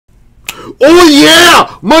Oh,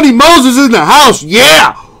 yeah. Money Moses in the house.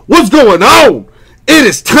 Yeah. What's going on? It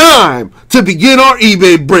is time to begin our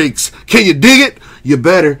eBay breaks. Can you dig it? You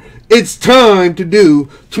better. It's time to do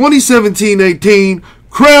 2017-18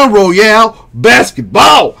 Crown Royale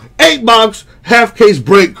basketball. 8-box half case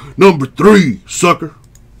break number 3, sucker.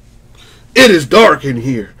 It is dark in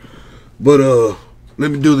here. But,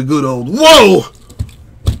 let me do the good old, whoa!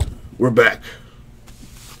 We're back.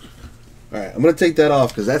 Alright, I'm going to take that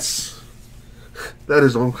off because that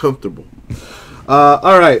is uncomfortable.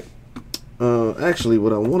 Alright. Actually,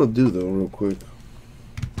 what I want to do, though, real quick,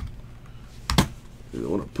 is I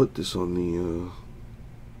want to put this on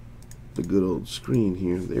the good old screen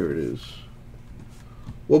here. There it is.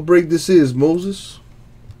 What break this is, Moses?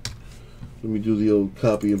 Let me do the old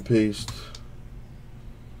copy and paste.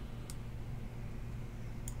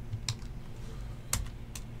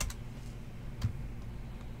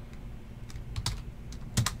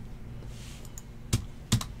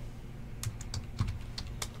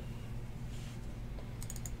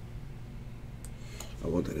 I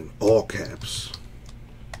want that in all caps.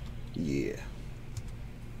 Yeah.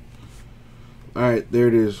 All right, there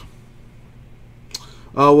it is.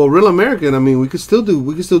 Well, Real American. I mean, we could still do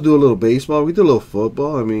a little baseball. We could do a little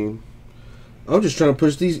football. I mean, I'm just trying to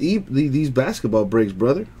push these basketball breaks,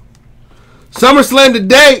 brother. SummerSlam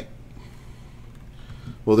today.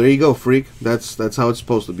 Well, there you go, freak. That's how it's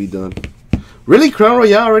supposed to be done. Really, Crown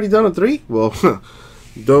Royale already done a 3? Well,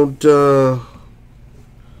 don't.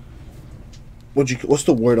 What's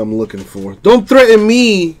the word I'm looking for? Don't threaten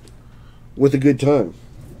me with a good time.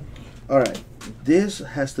 Alright. This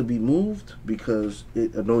has to be moved because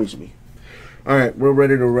it annoys me. Alright, we're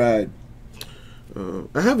ready to ride.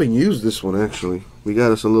 I haven't used this one actually. We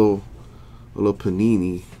got us a little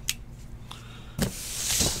panini.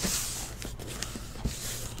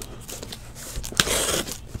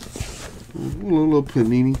 A little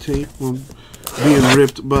panini tape. We're being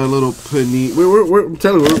ripped by a little panini. I'm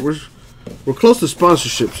telling you, we're close to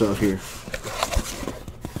sponsorships out here.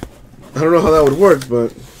 I don't know how that would work,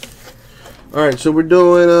 but alright, so we're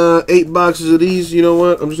doing 8 boxes of these. You know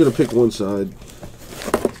what? I'm just gonna pick one side.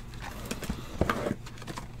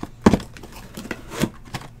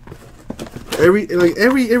 Every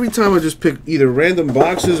time I just pick either random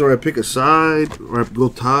boxes or I pick a side or I go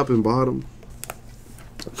top and bottom.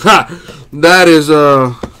 Ha! That is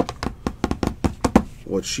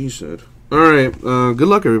what she said. Alright, good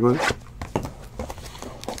luck everybody.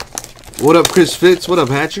 What up, Chris Fitz? What up,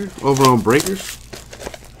 Hatcher? Over on Breakers.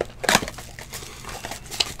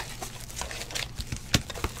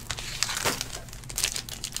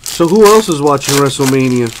 So who else is watching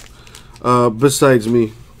WrestleMania besides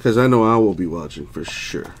me? Because I know I will be watching for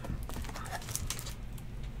sure.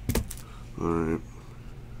 Alright.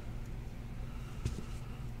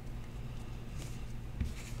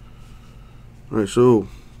 Alright, so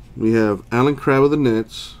we have Alan Crabb of the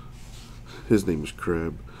Nets. His name is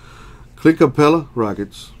Crab. Clint Capella,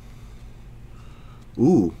 Rockets.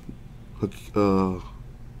 Ooh.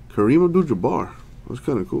 Kareem Abdul-Jabbar. That's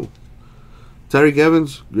kind of cool. Tyreek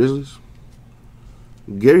Evans, Grizzlies.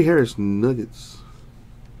 Gary Harris, Nuggets.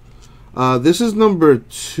 This is number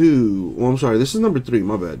 2. Oh, I'm sorry. This is number 3.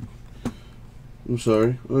 My bad. I'm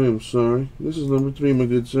sorry. I am sorry. This is number 3, my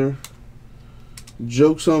good sir.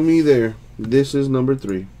 Joke's on me there. This is number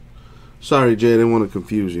 3. Sorry, Jay. I didn't want to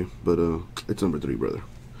confuse you. But it's number 3, brother.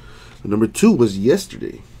 Number 2 was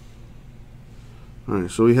yesterday. Alright,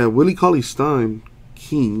 so we have Willie Cauley-Stein,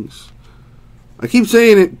 Kings. I keep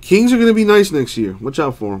saying it. Kings are going to be nice next year. Watch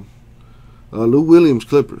out for them. Lou Williams,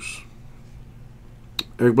 Clippers.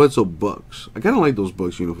 Eric Bledsoe, Bucks. I kind of like those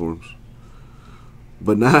Bucks uniforms.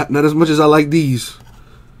 But not as much as I like these.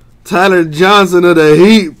 Tyler Johnson of the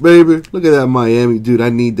Heat, baby. Look at that Miami. Dude, I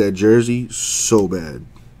need that jersey so bad.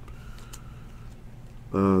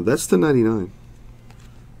 That's the 99.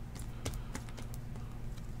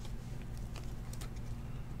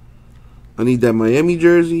 I need that Miami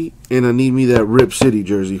jersey, and I need me that Rip City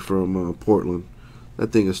jersey from Portland.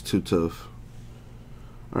 That thing is too tough.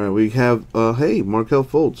 All right, we have, hey, Markelle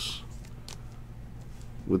Fultz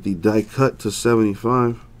with the die cut to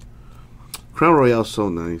 75. Crown Royale so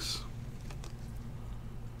nice.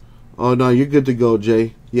 Oh, no, you're good to go,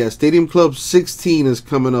 Jay. Yeah, Stadium Club 16 is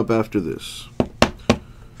coming up after this.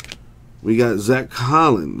 We got Zach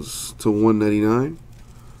Collins to 199.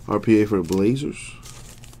 RPA for the Blazers.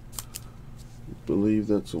 I believe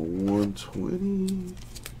that's a 120.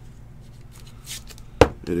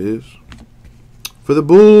 It is. For the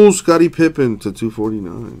Bulls, Scottie Pippen to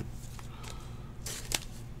 249.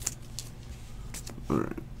 All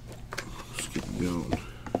right. Let's keep going.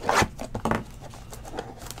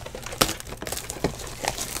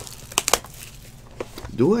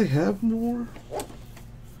 Do I have more?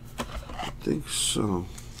 I think so.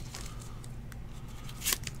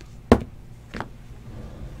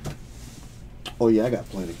 Oh yeah, I got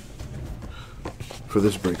plenty. For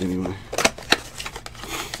this break anyway.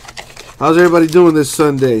 How's everybody doing this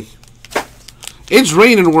Sunday? It's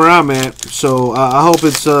raining where I'm at, so I hope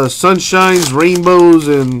it's sunshines, rainbows,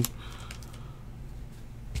 and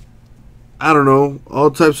I don't know,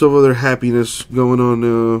 all types of other happiness going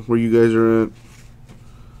on where you guys are at.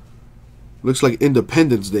 Looks like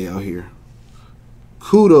Independence Day out here.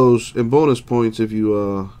 Kudos and bonus points if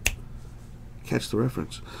you catch the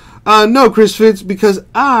reference. No, Chris Fitz, because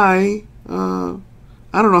I don't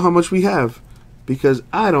know how much we have, because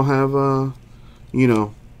I don't have you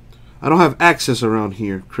know, I don't have access around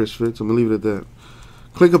here, Chris Fitz. I'm gonna leave it at that.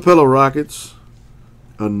 Clint Capella Rockets,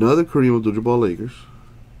 another Kareem Abdul-Jabbar Lakers,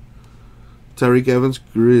 Tyreke Evans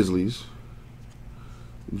Grizzlies,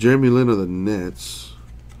 Jeremy Lin of the Nets,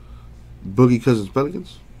 Boogie Cousins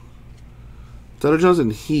Pelicans, Tyler Johnson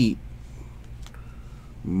Heat,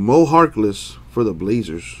 Mo Harkless for the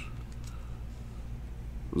Blazers,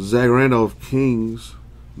 Zach Randolph Kings.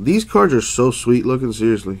 These cards are so sweet looking,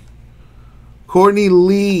 seriously. Courtney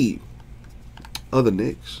Lee of the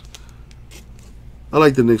Knicks. I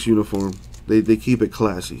like the Knicks uniform. They keep it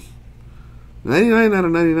classy. 99 out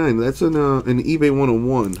of 99. That's an eBay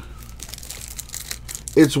 101.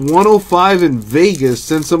 It's 105 in Vegas.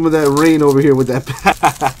 Send some of that rain over here with that.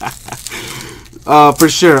 For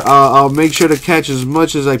sure. I'll make sure to catch as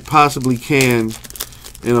much as I possibly can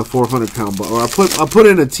in a 400 count ball. Or I'll put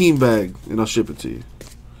it in a team bag and I'll ship it to you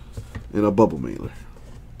in a bubble mailer.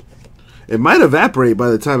 It might evaporate by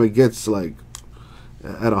the time it gets like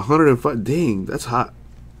at 105. Dang, that's hot.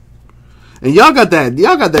 And y'all got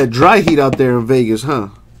that dry heat out there in Vegas, huh?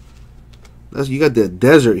 You got that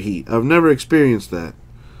desert heat. I've never experienced that,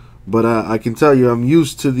 but I can tell you I'm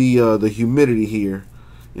used to the humidity here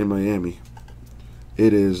in Miami.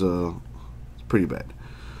 It is it's pretty bad.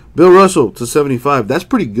 Bill Russell to 75. That's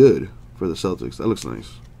pretty good for the Celtics. That looks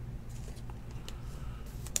nice.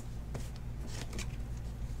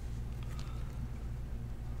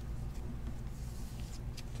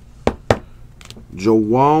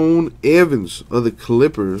 Jawan Evans of the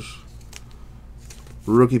Clippers.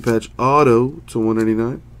 Rookie patch auto to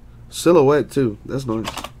 199. Silhouette too. That's nice.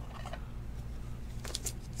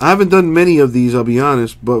 I haven't done many of these, I'll be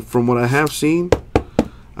honest, but from what I have seen,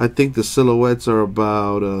 I think the silhouettes are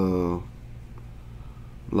about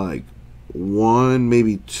like 1,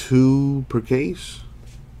 maybe 2 per case.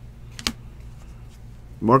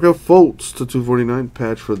 Markelle Fultz to 249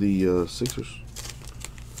 patch for the Sixers.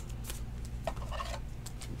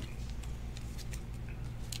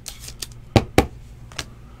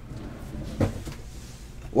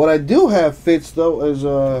 What I do have Fitz though is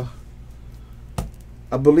I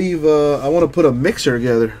believe I want to put a mixer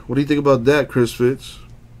together. What do you think about that, Chris Fitz?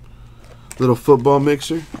 Little football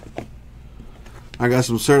mixer. I got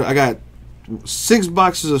some I got 6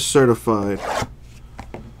 boxes of certified.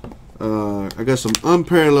 I got some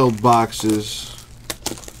unparalleled boxes,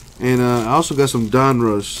 and I also got some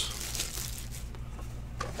Donruss.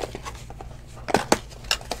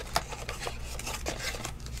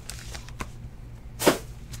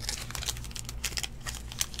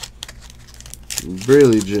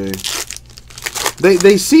 Really, Jay?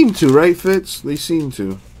 They seem to, right, Fitz? They seem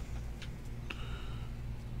to.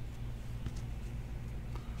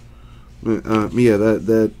 Yeah,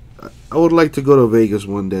 that I would like to go to Vegas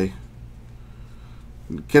one day.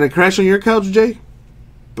 Can I crash on your couch, Jay?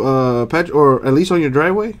 Patrick, or at least on your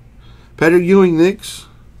driveway? Patrick Ewing, Knicks.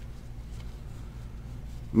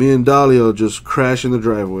 Me and Dalio just crash in the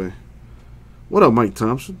driveway. What up, Mike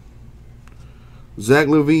Thompson? Zach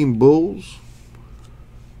LaVine, Bulls.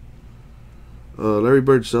 Larry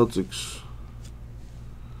Bird, Celtics.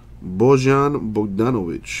 Bojan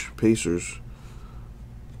Bogdanovic, Pacers.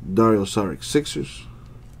 Dario Saric, Sixers.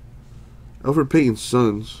 Alfred Payton,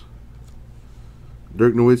 Suns.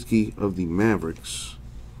 Dirk Nowitzki of the Mavericks.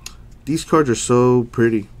 These cards are so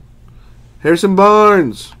pretty. Harrison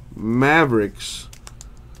Barnes, Mavericks.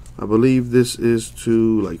 I believe this is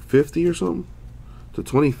to like 50 or something. To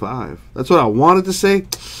 25. That's what I wanted to say.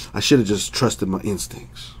 I should have just trusted my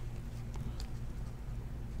instincts.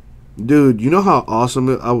 Dude, you know how awesome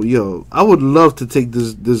it, I would love to take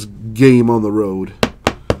this game on the road.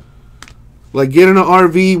 Like get in an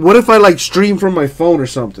RV. What if I like stream from my phone or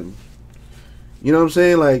something? You know what I'm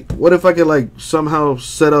saying? Like, what if I could like somehow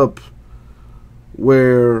set up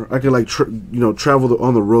where I could like travel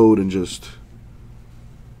on the road and just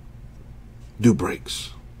do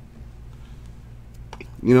breaks.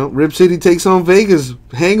 You know, Rip City takes on Vegas.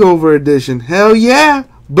 Hangover edition. Hell yeah.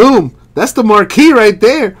 Boom. That's the marquee right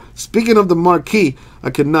there. Speaking of the marquee, I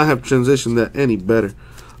could not have transitioned that any better.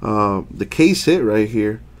 The case hit right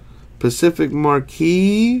here. Pacific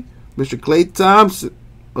Marquee. Mr. Klay Thompson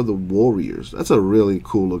of the Warriors. That's a really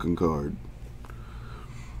cool looking card.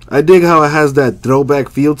 I dig how it has that throwback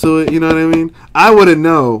feel to it. You know what I mean? I wouldn't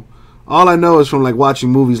know. All I know is from like watching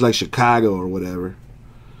movies like Chicago or whatever.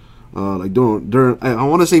 Like during I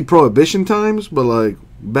want to say Prohibition times, but like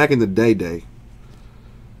back in the day.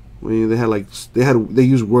 When they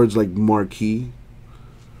used words like marquee.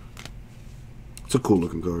 It's a cool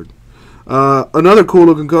looking card. Another cool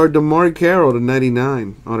looking card, DeMar Carroll, the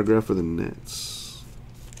 99 autograph for the Nets.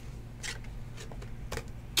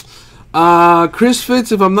 Chris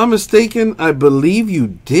Fitz, if I'm not mistaken, I believe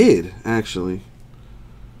you did actually.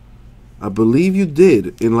 I believe you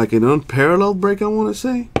did in like an unparalleled break. I want to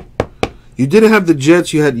say you didn't have the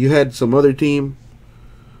Jets. You had some other team,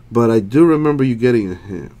 but I do remember you getting a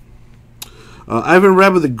hit. Ivan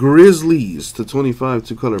Rabb, the Grizzlies to 25,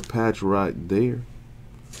 2-color patch right there.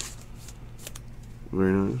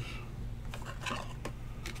 Very nice.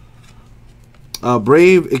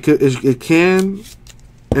 Brave, it can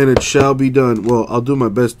and it shall be done. Well, I'll do my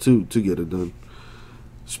best to get it done.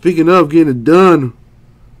 Speaking of getting it done,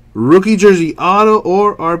 rookie jersey auto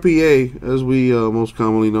or RPA, as we most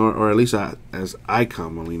commonly know, or at least as I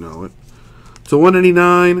commonly know it. To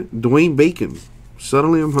 199, Dwayne Bacon.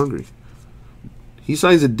 Suddenly I'm hungry. He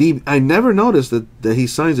signs a DB. I never noticed that he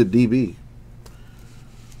signs a DB.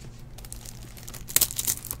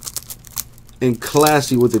 And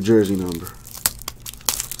classy with the jersey number.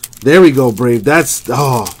 There we go, Brave. That's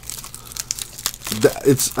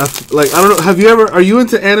it's like I don't know. Are you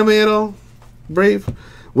into anime at all, Brave?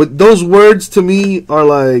 With those words to me are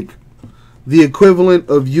like the equivalent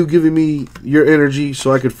of you giving me your energy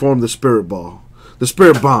so I could form the spirit ball, the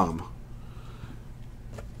spirit bomb,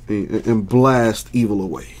 and blast evil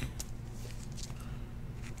away.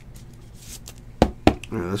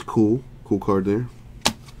 Yeah, that's cool. Cool card there.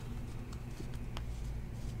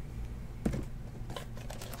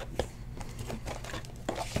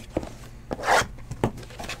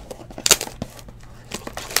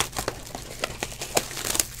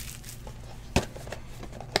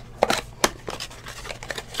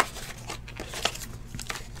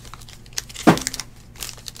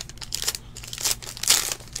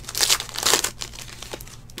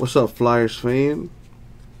 What's up, Flyers fan?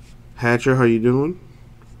 Hatcher, how you doing?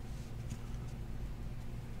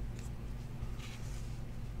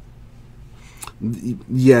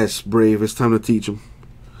 Yes, Brave. It's time to teach him.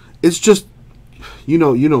 It's just, you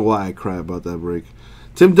know why I cry about that break.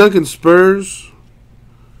 Tim Duncan, Spurs.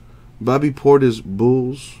 Bobby Portis,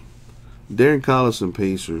 Bulls. Darren Collison,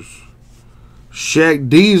 Pacers. Shaq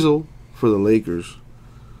Diesel for the Lakers.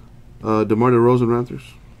 DeMar DeRozan,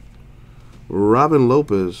 Raptors. Robin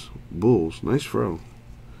Lopez, Bulls. Nice throw.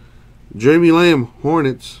 Jeremy Lamb,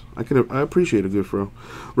 Hornets. I appreciate a good throw.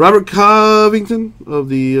 Robert Covington of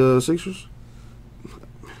the Sixers.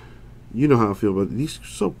 You know how I feel about it. These are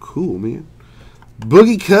so cool, man.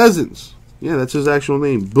 Boogie Cousins. Yeah, that's his actual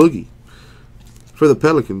name. Boogie. For the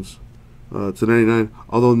Pelicans. To 99.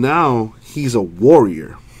 Although now he's a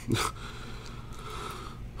Warrior.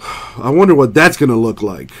 I wonder what that's going to look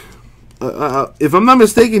like. If I'm not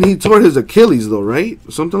mistaken, he tore his Achilles, though, right?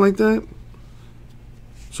 Something like that.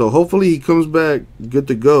 So hopefully he comes back good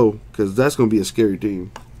to go, because that's going to be a scary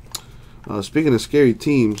team. Speaking of scary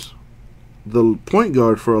teams, the point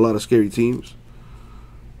guard for a lot of scary teams,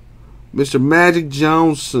 Mr. Magic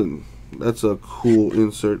Johnson. That's a cool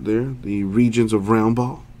insert there. The Regions of Round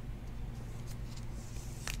Ball.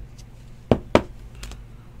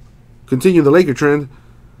 Continue the Laker trend.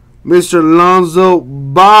 Mr. Lonzo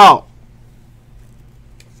Ball.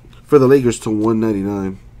 For the Lakers to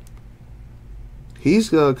 199. He's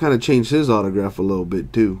kind of changed his autograph a little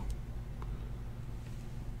bit too.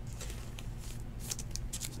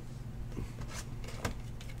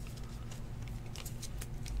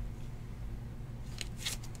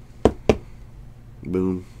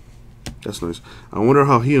 Boom. That's nice. I wonder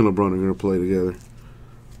how he and LeBron are going to play together.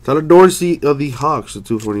 Tyler Dorsey of the Hawks at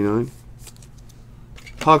 249.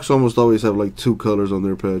 Hawks almost always have like two colors on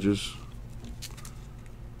their patches.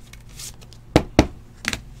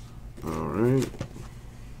 Alright.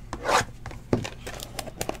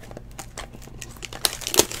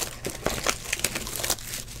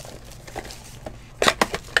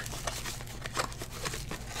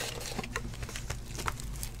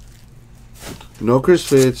 No, Chris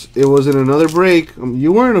Fitz. It was in another break.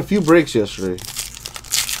 You were in a few breaks yesterday.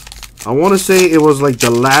 I want to say it was like the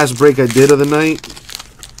last break I did of the night.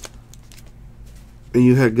 and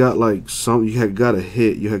you had got like some, you had got a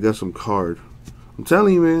hit, you had got some card. I'm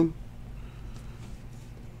telling you, man.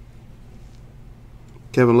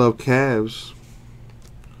 Kevin Love, Cavs.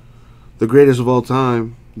 The greatest of all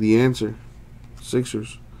time. The answer.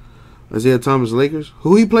 Sixers. Isaiah Thomas, Lakers.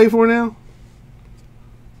 Who he play for now?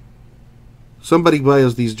 Somebody buy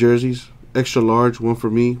us these jerseys. Extra large. One for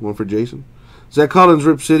me, one for Jason. Zach Collins,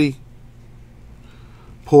 Rip City.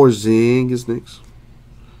 Porzingis, Knicks.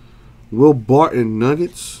 Will Barton,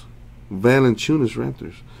 Nuggets. Valanciunas,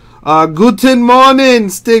 Raptors. Guten Morning,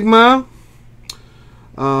 Stigma.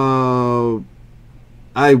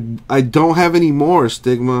 I don't have any more,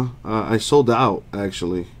 Stigma. I sold out,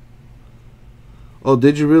 actually. Oh,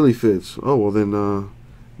 did you really, Fitz? Oh, well then,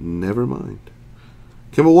 never mind.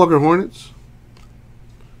 Kemba Walker, Hornets.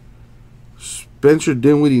 Spencer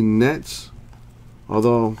Dinwiddie, Nets.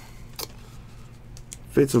 Although,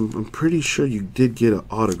 Fitz, I'm pretty sure you did get an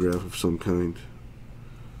autograph of some kind.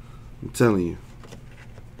 I'm telling you.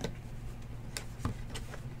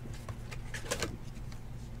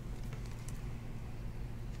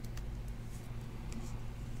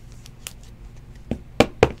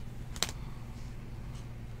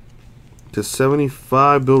 To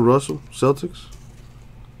 75, Bill Russell, Celtics.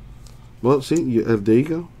 Well, see, there you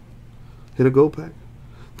go. Hit a gold pack.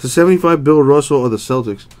 To 75, Bill Russell of the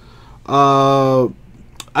Celtics.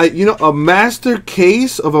 A master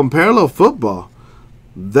case of unparalleled football.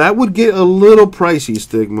 That would get a little pricey,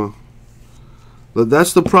 Stigma. But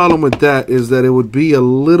that's the problem with that, is that it would be a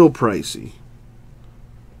little pricey.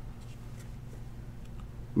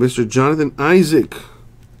 Mr. Jonathan Isaac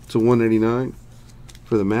to 189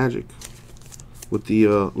 for the Magic. With the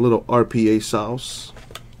little RPA sauce.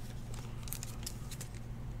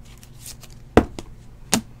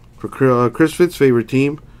 For Chris Fitt's favorite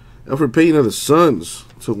team, Alfred Payton of the Suns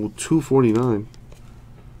to 249.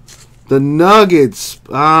 The Nuggets.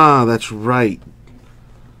 Ah, that's right.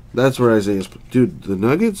 That's where Isaiah's. Dude, the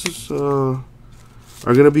Nuggets are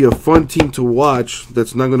going to be a fun team to watch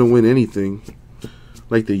that's not going to win anything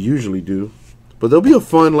like they usually do. But they'll be a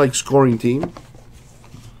fun, like, scoring team.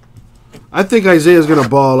 I think Isaiah's going to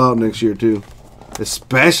ball out next year, too.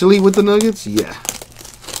 Especially with the Nuggets? Yeah.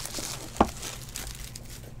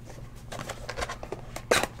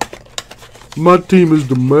 My team is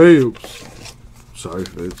the Mavs. Sorry,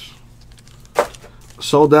 Fitz.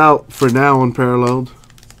 Sold out for now, Unparalleled.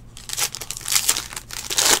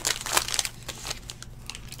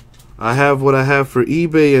 I have what I have for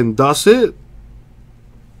eBay, and that's it.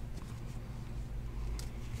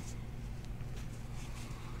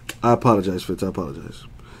 I apologize, Fitz. I apologize.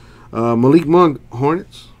 Malik Monk,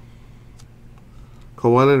 Hornets.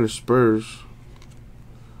 Kawhi Leonard, Spurs.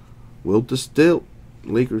 Wilt Stilt,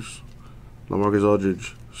 Lakers. LaMarcus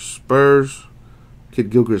Aldridge, Spurs.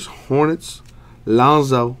 Kid Gilchrist, Hornets.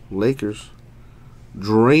 Lonzo, Lakers.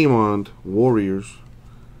 Draymond, Warriors.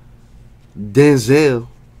 Denzel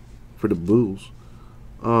for the Bulls.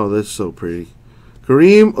 Oh, that's so pretty.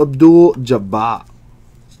 Kareem Abdul-Jabbar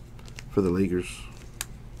for the Lakers.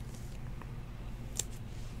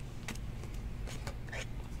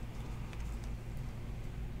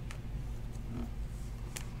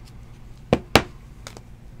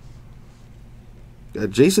 Got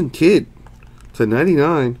Jason Kidd to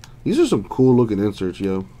 99. These are some cool looking inserts,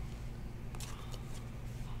 yo.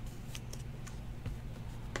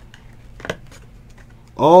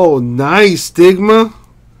 Oh, nice, Stigma.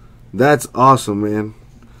 That's awesome, man.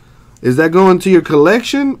 Is that going to your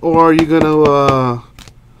collection, or are you gonna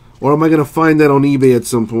or am I gonna find that on eBay at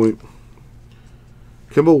some point?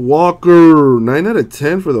 Kemba Walker, 9 out of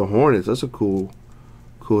 10 for the Hornets. That's a cool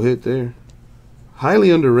hit there. Highly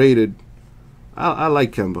underrated. I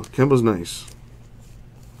like Kemba. Kemba's nice.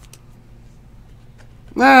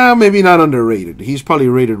 Nah, maybe not underrated. He's probably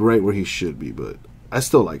rated right where he should be, but I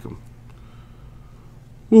still like him.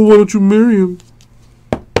 Well, why don't you marry him?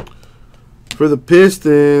 For the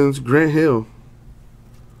Pistons, Grant Hill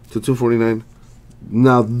to 249.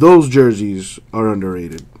 Now, those jerseys are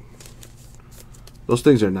underrated. Those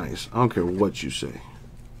things are nice. I don't care what you say.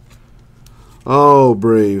 Oh,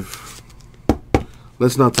 Brave.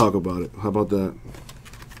 Let's not talk about it. How about that?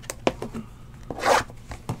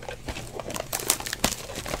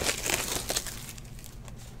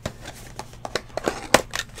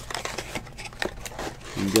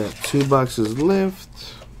 We got 2 boxes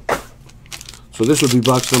left. So this would be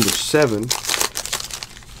box number 7.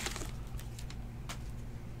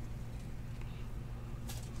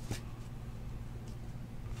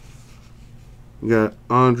 We got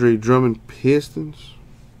Andre Drummond, Pistons.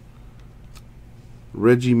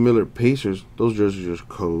 Reggie Miller, Pacers. Those jerseys are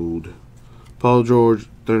cold. Paul George,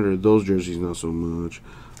 Thunder, those jerseys not so much.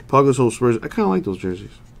 Paul Gasol, Spurs, I kind of like those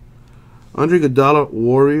jerseys. Andre Iguodala,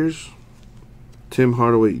 Warriors. Tim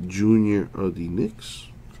Hardaway Jr. of the Knicks.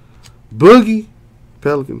 Boogie,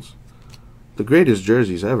 Pelicans. The greatest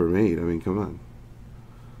jerseys ever made. I mean, come on.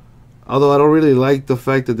 Although I don't really like the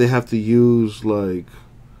fact that they have to use like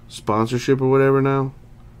sponsorship or whatever now.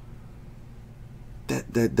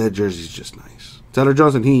 That jersey's just nice. Tyler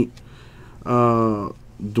Johnson, Heat.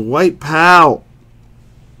 Dwight Powell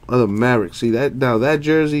of the Mavericks. See that now? That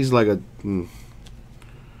jersey's like a.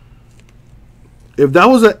 If that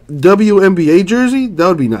was a WNBA jersey, that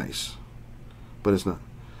would be nice, but it's not.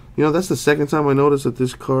 You know, that's the second time I noticed that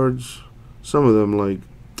this card's. Some of them like.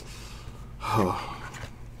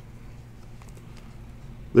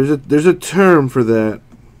 There's a term for that.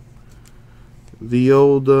 The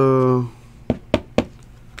old the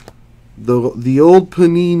old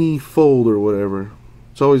Panini fold or whatever.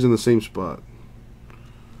 It's always in the same spot.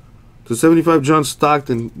 To 75, John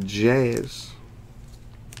Stockton, Jazz.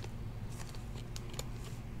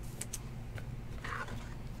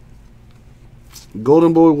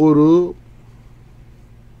 Golden Boy, what up?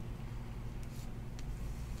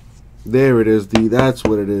 There it is. That's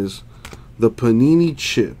what it is. The Panini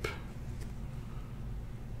chip.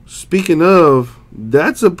 Speaking of,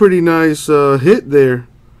 that's a pretty nice hit there.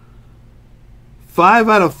 5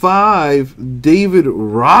 out of 5, David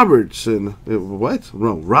Robertson. What?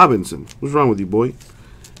 No, Robinson. What's wrong with you, boy?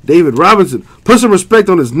 David Robinson. Put some respect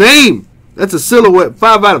on his name. That's a silhouette.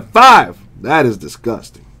 5 out of 5. That is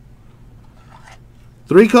disgusting.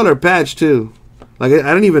 3-color patch, too. Like, I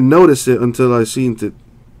didn't even notice it until I seen it.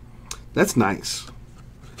 That's nice.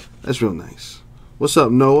 That's real nice. What's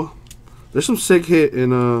up, Noah? There's some sick hit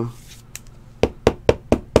in,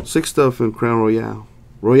 sick stuff in Crown Royale.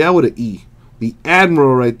 Royale with an E. The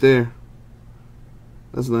Admiral right there.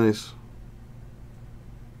 That's nice.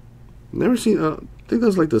 Never seen, I think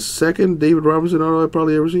that's like the second David Robinson auto I've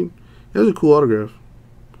probably ever seen. He has a cool autograph.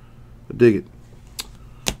 I dig it.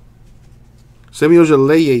 Semi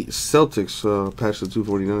Ojeleye, Celtics, patch to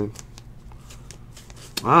 249.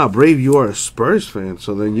 Ah, Brave, you are a Spurs fan,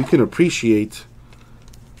 so then you can appreciate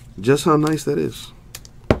just how nice that is.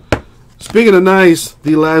 Speaking of nice,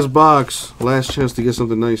 the last box, last chance to get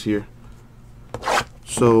something nice here.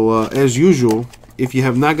 So, as usual, if you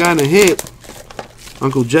have not gotten a hit,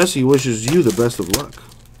 Uncle Jesse wishes you the best of luck.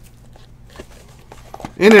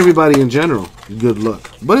 And everybody in general, good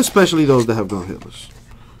luck. But especially those that have gone hitless.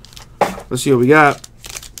 Let's see what we got.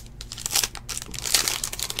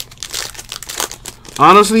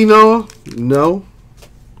 Honestly, Noah, no.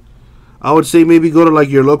 I would say maybe go to like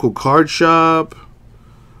your local card shop.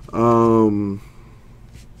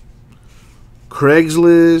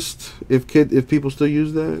 Craigslist, if people still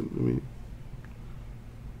use that. I mean,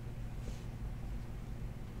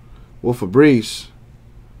 well, Fabrice,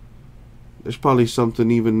 there's probably something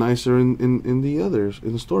even nicer in the others,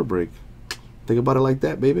 in the store break. Think about it like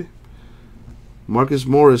that, baby. Marcus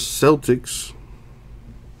Morris, Celtics.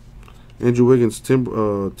 Andrew Wiggins,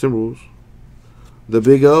 Timberwolves. The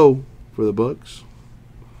Big O for the Bucks.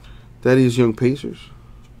 Thaddeus Young, Pacers.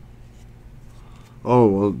 Oh,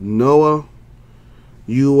 well, Noah,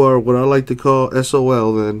 you are what I like to call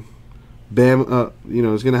SOL then. Bam, you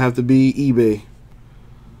know, it's going to have to be eBay.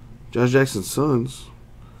 Josh Jackson, Suns.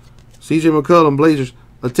 CJ McCollum, Blazers.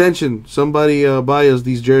 Attention, somebody buy us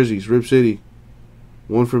these jerseys. Rip City.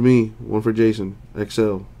 One for me, one for Jason.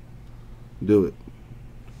 XL. Do it.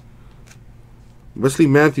 Wesley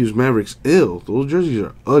Matthews, Mavericks. Ill. Those jerseys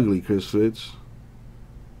are ugly, Chris Fitz.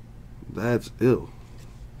 That's ill.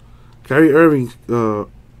 Kyrie Irving of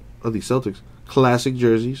the Celtics. Classic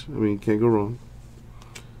jerseys. I mean, can't go wrong.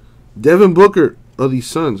 Devin Booker of the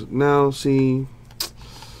Suns. Now, see,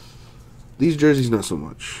 these jerseys not so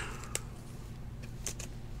much.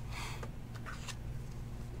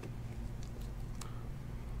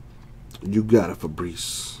 You got it,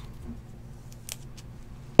 Fabrice.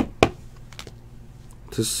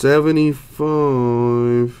 To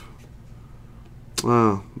 75.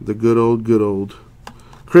 Wow, the good old.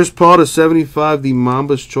 Chris Paul to 75, the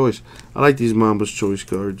Mamba's Choice. I like these Mamba's Choice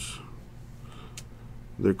cards.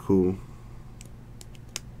 They're cool.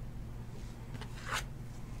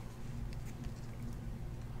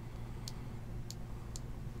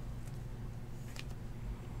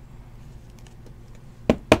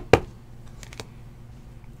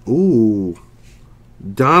 Ooh.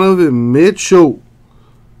 Donovan Mitchell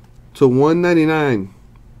to 199.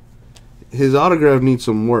 His autograph needs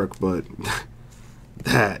some work, but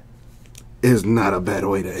that is not a bad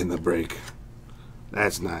way to end the break.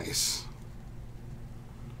 That's nice.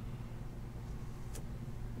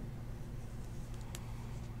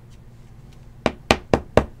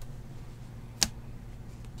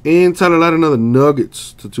 And Tyler Light, another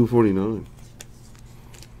Nuggets to 249.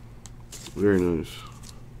 Very nice.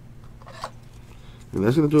 And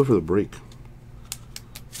that's going to do it for the break.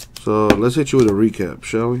 So let's hit you with a recap,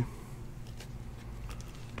 shall we?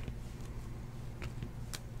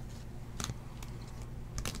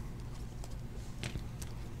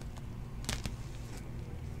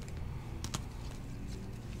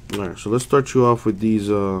 Alright, so let's start you off with these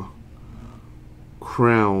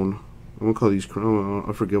Crown. I'm going to call these Crown.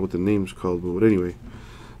 I forget what the name's called, but anyway.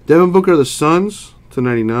 Devin Booker, the Suns to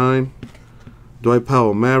 99. Dwight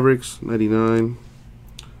Powell, Mavericks, 99.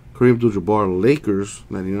 Kareem Abdul-Jabbar, Lakers,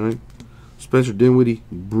 99. Spencer Dinwiddie,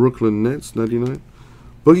 Brooklyn Nets, 99.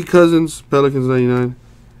 Boogie Cousins, Pelicans, 99.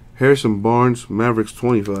 Harrison Barnes, Mavericks,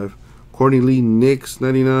 25. Courtney Lee, Knicks,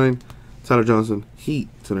 99. Tyler Johnson, Heat,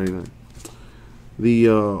 to 99.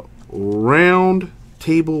 The round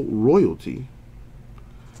table royalty.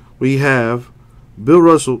 We have Bill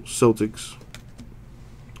Russell, Celtics.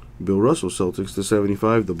 Bill Russell, Celtics, to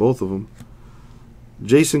 75, the both of them.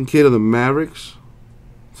 Jason Kidd of the Mavericks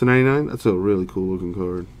to 99. That's a really cool looking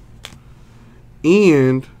card.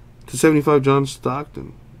 And to 75, John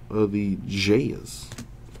Stockton of the Jazz.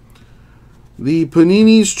 The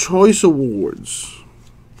Panini's Choice Awards.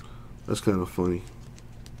 That's kind of funny.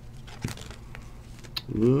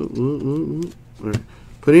 All right.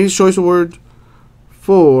 Panini's Choice Award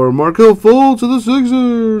for Markelle Fultz to the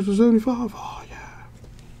Sixers to 75. Oh, yeah.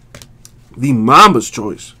 The Mamba's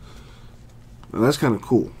Choice. Now, that's kind of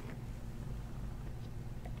cool.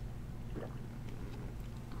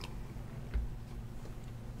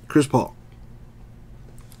 Chris Paul.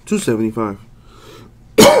 275.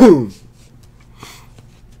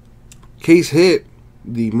 Case hit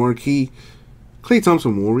the marquee Klay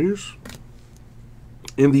Thompson Warriors.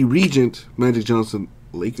 And the Regent Magic Johnson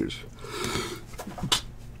Lakers.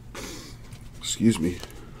 Excuse me.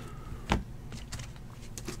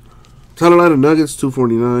 Tyler Light of Nuggets,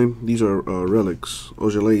 249. These are relics.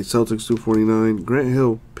 Ojale Celtics, 249. Grant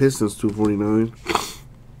Hill Pistons, 249.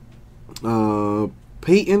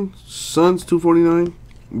 Peyton Suns, 249.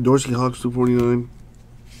 Dorsey Hawks, 249.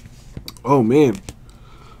 Oh man.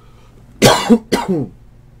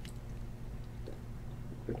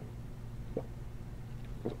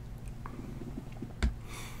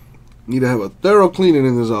 Need to have a thorough cleaning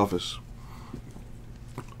in this office.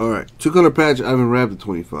 Alright, two-color patch, Ivan Rabb to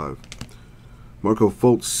 25. Markelle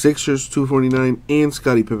Fultz, Sixers, 249. And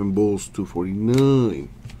Scottie Pippen Bulls, 249.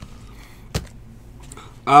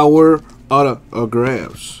 Our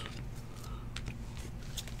autographs.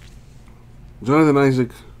 Jonathan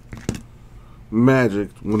Isaac, Magic,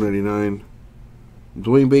 199.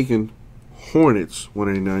 Dwayne Bacon, Hornets,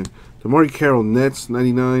 199. DeMarre Carroll, Nets,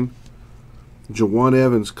 99. Jawan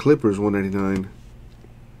Evans, Clippers, 199.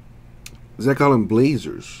 Zach Allen,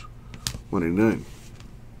 Blazers, 199.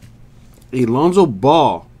 Alonzo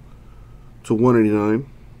Ball to 189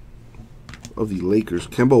 of the Lakers.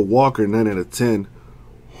 Kemba Walker, 9 out of 10.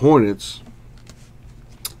 Hornets.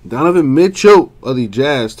 Donovan Mitchell of the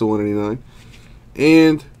Jazz to 189.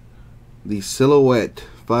 And the silhouette,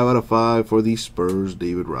 5 out of 5 for the Spurs,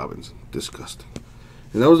 David Robinson. Disgusting.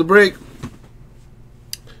 And that was the break.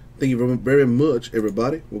 Thank you very much,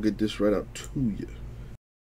 everybody. We'll get this right out to you.